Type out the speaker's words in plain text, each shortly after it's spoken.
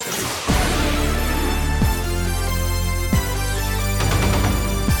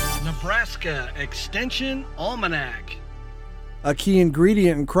Nebraska Extension Almanac. A key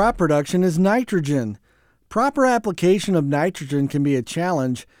ingredient in crop production is nitrogen. Proper application of nitrogen can be a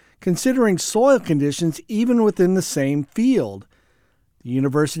challenge, considering soil conditions even within the same field. The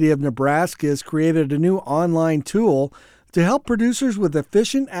University of Nebraska has created a new online tool to help producers with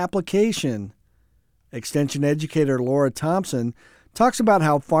efficient application. Extension educator Laura Thompson talks about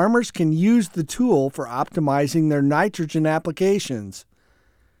how farmers can use the tool for optimizing their nitrogen applications.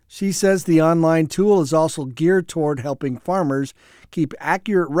 She says the online tool is also geared toward helping farmers keep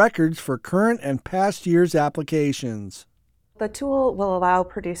accurate records for current and past year's applications. The tool will allow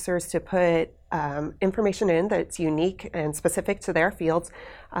producers to put information in that's unique and specific to their fields.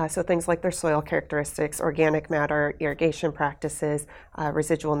 So things like their soil characteristics, organic matter, irrigation practices,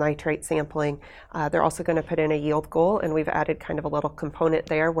 residual nitrate sampling. They're also going to put in a yield goal, and we've added kind of a little component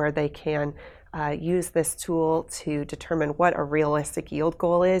there where they can use this tool to determine what a realistic yield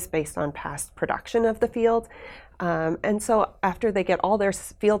goal is based on past production of the field. And so after they get all their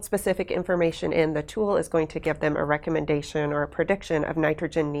field-specific information in, the tool is going to give them a recommendation or a prediction of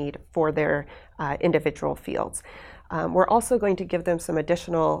nitrogen need for their individual fields. We're also going to give them some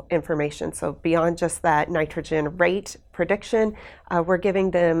additional information. So beyond just that nitrogen rate prediction, we're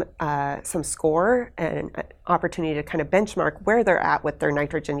giving them some score and an opportunity to kind of benchmark where they're at with their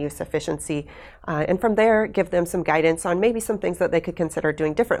nitrogen use efficiency. And from there, give them some guidance on maybe some things that they could consider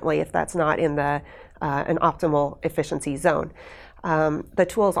doing differently if that's not in an optimal efficiency zone. The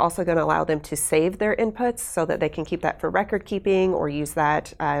tool is also going to allow them to save their inputs so that they can keep that for record keeping or use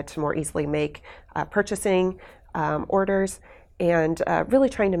that to more easily make purchasing orders, and really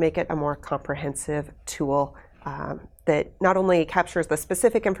trying to make it a more comprehensive tool that not only captures the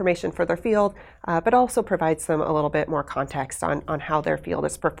specific information for their field, but also provides them a little bit more context on how their field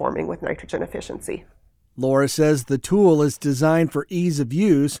is performing with nitrogen efficiency. Laura says the tool is designed for ease of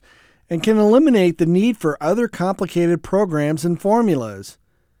use and can eliminate the need for other complicated programs and formulas.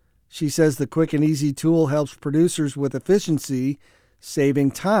 She says the quick and easy tool helps producers with efficiency,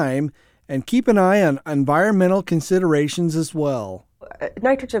 saving time, and keep an eye on environmental considerations as well.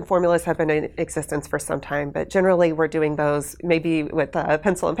 Nitrogen formulas have been in existence for some time, but generally we're doing those maybe with a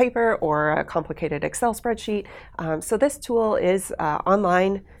pencil and paper or a complicated Excel spreadsheet. So this tool is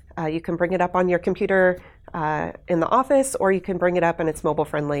online. You can bring it up on your computer in the office, or you can bring it up and it's mobile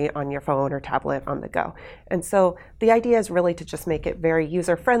friendly on your phone or tablet on the go. And so the idea is really to just make it very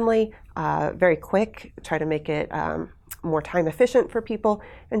user friendly, very quick, try to make it more time efficient for people,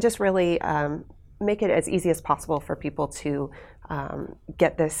 and just really make it as easy as possible for people to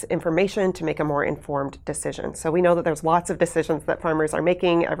get this information to make a more informed decision. So we know that there's lots of decisions that farmers are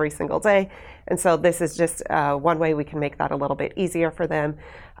making every single day, and so this is just one way we can make that a little bit easier for them.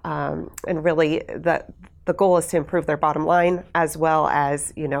 And really, the goal is to improve their bottom line as well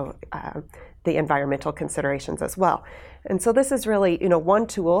as the environmental considerations as well. And so this is really, one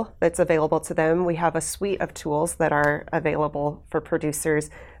tool that's available to them. We have a suite of tools that are available for producers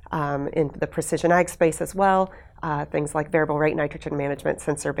in the precision ag space as well. Things like variable rate nitrogen management,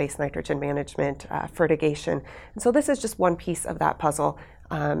 sensor-based nitrogen management, fertigation. And so this is just one piece of that puzzle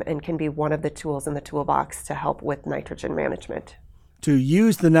and can be one of the tools in the toolbox to help with nitrogen management. To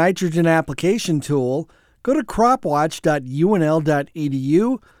use the nitrogen application tool, go to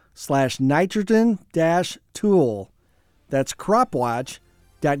cropwatch.unl.edu/nitrogen-tool. That's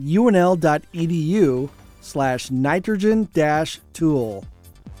cropwatch.unl.edu/nitrogen-tool.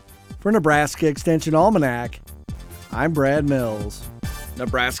 For Nebraska Extension Almanac, I'm Brad Mills.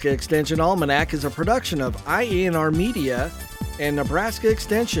 Nebraska Extension Almanac is a production of IANR Media and Nebraska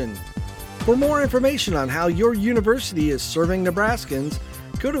Extension. For more information on how your university is serving Nebraskans,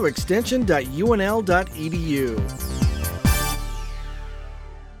 go to extension.unl.edu.